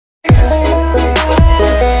Hello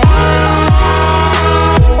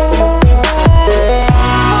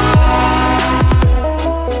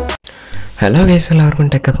guys, എല്ലാവർക്കും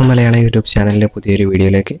tech F Malayalam YouTube ചാനലിൻ്റെ പുതിയൊരു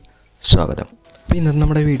വീഡിയോയിലേക്ക് സ്വാഗതം. അപ്പോൾ ഇന്നത്തെ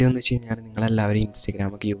നമ്മുടെ വീഡിയോ എന്ന് വെച്ച് കഴിഞ്ഞാൽ നിങ്ങളെല്ലാവരും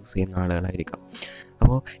ഇൻസ്റ്റഗ്രാമൊക്കെ യൂസ് ചെയ്യുന്ന ആളുകളായിരിക്കാം.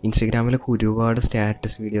 അപ്പോൾ ഇൻസ്റ്റഗ്രാമിലൊക്കെ ഒരുപാട്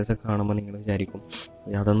സ്റ്റാറ്റസ് വീഡിയോസൊക്കെ കാണുമ്പോൾ നിങ്ങൾ വിചാരിക്കും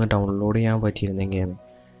അതൊന്ന് ഡൗൺലോഡ് ചെയ്യാൻ പറ്റിയിരുന്നെങ്കിൽ.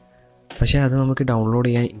 പക്ഷേ അത് നമുക്ക് ഡൗൺലോഡ്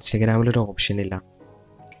ചെയ്യാൻ ഇൻസ്റ്റഗ്രാമിലൊരു ഓപ്ഷനില്ല.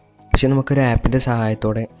 പക്ഷേ നമുക്കൊരു ആപ്പിൻ്റെ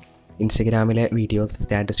സഹായത്തോടെ ഇൻസ്റ്റഗ്രാമിലെ വീഡിയോസ്,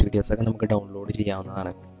 സ്റ്റാറ്റസ് വീഡിയോസൊക്കെ നമുക്ക് ഡൗൺലോഡ്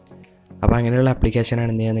ചെയ്യാവുന്നതാണ്. അപ്പോൾ അങ്ങനെയുള്ള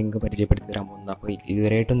ആപ്ലിക്കേഷനാണ് ഞാൻ നിങ്ങൾക്ക് പരിചയപ്പെടുത്തി തരാൻ പോകുന്നത്. അപ്പോൾ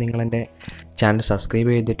ഇതുവരെയായിട്ടും നിങ്ങളെൻ്റെ ചാനൽ സബ്സ്ക്രൈബ്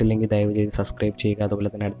ചെയ്തിട്ടില്ലെങ്കിൽ ദയവ് ചെയ്ത് സബ്സ്ക്രൈബ് ചെയ്യുക. അതുപോലെ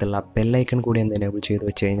തന്നെ അടുത്തുള്ള ബെൽ ഐക്കൺ കൂടി ഒന്ന് എനേബിൾ ചെയ്ത്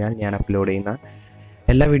വെച്ച് കഴിഞ്ഞാൽ ഞാൻ അപ്ലോഡ് ചെയ്യുന്ന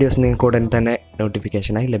എല്ലാ വീഡിയോസും നിങ്ങൾക്ക് ഉടൻ തന്നെ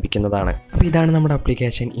നോട്ടിഫിക്കേഷനായി ലഭിക്കുന്നതാണ്. അപ്പോൾ ഇതാണ് നമ്മുടെ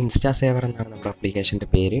ആപ്ലിക്കേഷൻ. ഇൻസ്റ്റാ സേവർ എന്നാണ് നമ്മുടെ ആപ്ലിക്കേഷൻ്റെ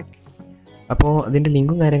പേര്. അപ്പോൾ അതിൻ്റെ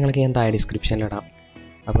ലിങ്കും കാര്യങ്ങളൊക്കെ ഞാൻ താഴെ ഡിസ്ക്രിപ്ഷനിലിടാം.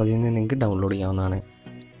 അപ്പോൾ അതിൽ നിന്ന് നിങ്ങൾക്ക് ഡൗൺലോഡ് ചെയ്യാവുന്നതാണ്.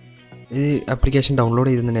 ഈ ആപ്ലിക്കേഷൻ ഡൗൺലോഡ്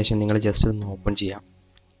ചെയ്തതിന് ശേഷം നിങ്ങൾ ജസ്റ്റ് ഒന്ന് ഓപ്പൺ ചെയ്യാം.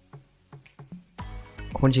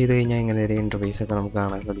 ഓപ്പൺ ചെയ്ത് കഴിഞ്ഞാൽ ഇങ്ങനെ ഒരു ഇൻ്റർഫേസൊക്കെ നമുക്ക്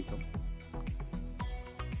കാണാൻ സാധിക്കും.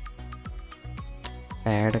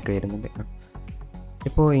 ആഡൊക്കെ വരുന്നുണ്ട്.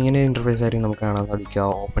 ഇപ്പോൾ ഇങ്ങനെ ഇൻ്റർഫേസ് ആയിരിക്കും നമുക്ക് കാണാൻ സാധിക്കുക.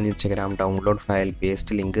 Open Instagram, download file,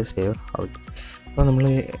 paste link, save out. അപ്പോൾ നമ്മൾ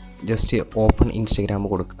ജസ്റ്റ് ഓപ്പൺ ഇൻസ്റ്റഗ്രാം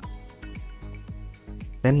കൊടുക്കുക.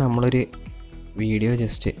 ദെൻ നമ്മളൊരു വീഡിയോ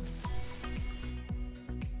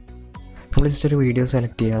ഒരു വീഡിയോ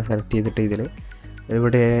സെലക്ട് ചെയ്യുക. സെലക്ട് ചെയ്തിട്ട് ഇതിൽ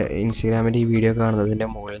ഇവിടെ ഇൻസ്റ്റഗ്രാമിൻ്റെ ഈ വീഡിയോ കാണുന്നതിൻ്റെ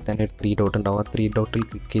മുകളിൽ തന്നെ ഒരു 3 ഡോട്ട് ഉണ്ടാവും. ആ 3 ഡോട്ടിൽ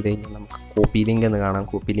ക്ലിക്ക് ചെയ്ത് കഴിഞ്ഞാൽ നമുക്ക് കോപ്പി ലിങ്ക് എന്ന് കാണാം.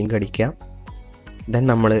 കോപ്പി ലിങ്ക് അടിക്കുക. ദെൻ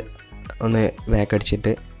നമ്മൾ ഒന്ന് ബാക്ക്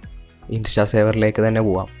അടിച്ചിട്ട് ഇൻസ്റ്റാ സേവറിലേക്ക് തന്നെ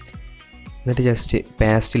പോവാം. എന്നിട്ട് just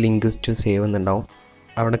past link to save എന്നുണ്ടാവും.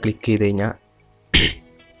 അവിടെ ക്ലിക്ക് ചെയ്ത് കഴിഞ്ഞാൽ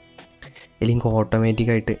ഈ ലിങ്ക്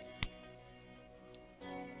ഓട്ടോമാറ്റിക്കായിട്ട്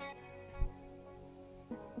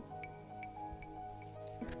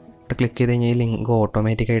ക്ലിക്ക് ചെയ്ത് കഴിഞ്ഞാൽ ഈ ലിങ്ക്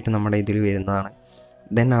ഓട്ടോമാറ്റിക്കായിട്ട് നമ്മുടെ ഇതിൽ വരുന്നതാണ്.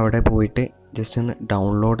 ദെൻ അവിടെ പോയിട്ട് ജസ്റ്റ് ഒന്ന്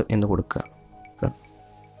ഡൗൺലോഡ് എന്ന് കൊടുക്കുക.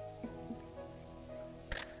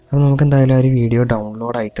 അപ്പോൾ നമുക്ക് എന്തായാലും ഒരു വീഡിയോ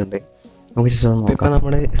ഡൗൺലോഡ് ആയിട്ടുണ്ട്. നമുക്ക് ജസ്റ്റ് ഒന്ന് നോക്കാം. ഇപ്പോൾ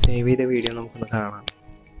നമ്മൾ സേവ് ചെയ്ത വീഡിയോ നമുക്കൊന്ന് കാണാം.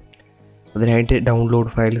 അതിനായിട്ട് ഡൗൺലോഡ്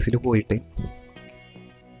ഫയൽസിൽ പോയിട്ട്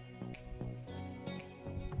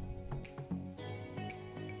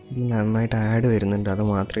നന്നായിട്ട് ആഡ് വരുന്നുണ്ട്. അത്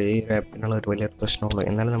മാത്രമേ ഈ ആപ്പിനുള്ള ഒരു വലിയ പ്രശ്നമുള്ളൂ.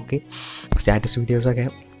 എന്നാലും നമുക്ക് സ്റ്റാറ്റസ് വീഡിയോസൊക്കെ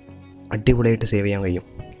അടിപൊളിയായിട്ട് സേവ് ചെയ്യാൻ കഴിയും.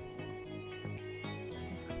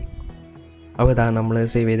 അപ്പോൾ ഇതാ നമ്മൾ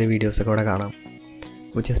സേവ് ചെയ്ത വീഡിയോസൊക്കെ ഇവിടെ കാണാം.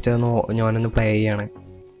 അപ്പോൾ ജസ്റ്റ് ഞാനൊന്ന് പ്ലേ ചെയ്യാണ്.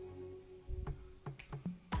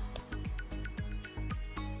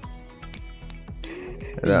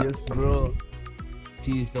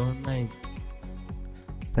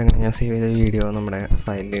 അങ്ങനെ ഞാൻ സേവ് ചെയ്ത വീഡിയോ നമ്മുടെ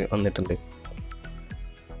ഫയലിൽ വന്നിട്ടുണ്ട്.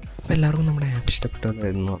 അപ്പോൾ എല്ലാവർക്കും നമ്മുടെ ആപ്പ് ഇഷ്ടപ്പെട്ടെന്ന്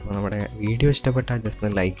വരുന്നു. അപ്പോൾ നമ്മുടെ വീഡിയോ ഇഷ്ടപ്പെട്ടാൽ ജസ്റ്റ്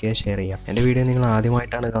ഒന്ന് ലൈക്ക് ചെയ്യുക, ഷെയർ ചെയ്യുക. എൻ്റെ വീഡിയോ നിങ്ങൾ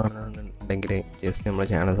ആദ്യമായിട്ടാണ് കാണുന്നതെന്നുണ്ടെങ്കിൽ ജസ്റ്റ് നമ്മുടെ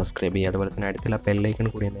ചാനൽ സബ്സ്ക്രൈബ് ചെയ്യുക. അതുപോലെ തന്നെ അടുത്തുള്ള ബെൽ ഐക്കൺ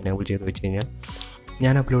കൂടി ഒന്ന് എനേബിൾ ചെയ്ത് വെച്ച് കഴിഞ്ഞാൽ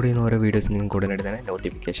ഞാൻ അപ്ലോഡ് ചെയ്യുന്ന ഓരോ വീഡിയോസ് നിങ്ങൾക്ക് ഉടനടി തന്നെ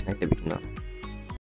നോട്ടിഫിക്കേഷനായി ലഭിക്കുന്നതാണ്.